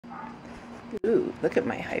Ooh, look at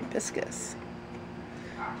my hibiscus.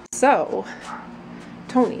 So,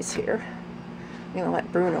 Tony's here. I'm gonna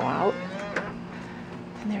let Bruno out.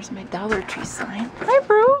 And there's my Dollar Tree sign. Hi,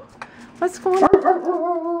 Bru. What's going on?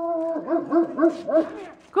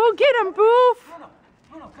 Go get him, Boof.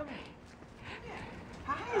 Bruno, come here.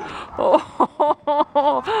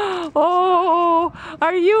 Oh,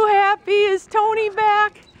 are you happy? Is Tony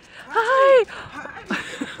back? Hi.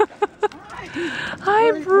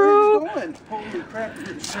 Hi, Bru. Holy crap,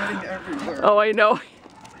 you're shedding everywhere. Oh, I know.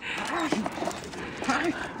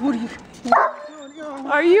 Hi. What are you?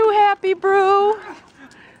 Are you happy, Bru?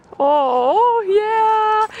 Oh,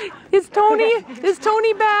 yeah. Is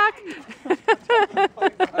Tony back?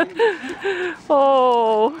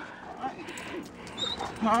 Oh.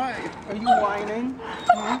 Hi. Are you whining?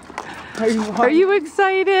 Huh? Are you whining? Are you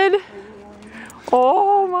excited?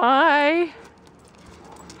 Oh my.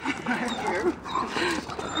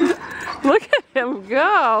 Look at him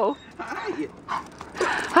go. Hi.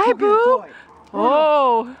 Hi, Boo.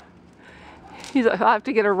 Oh. I'll have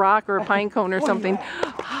to get a rock or a pine cone or something.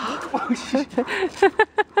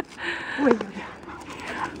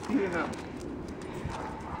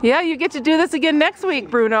 Yeah, you get to do this again next week,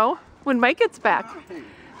 Bruno, when Mike gets back.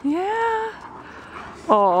 Yeah.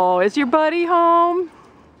 Oh, is your buddy home?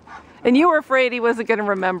 And you were afraid he wasn't going to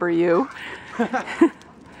remember you.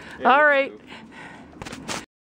 All right.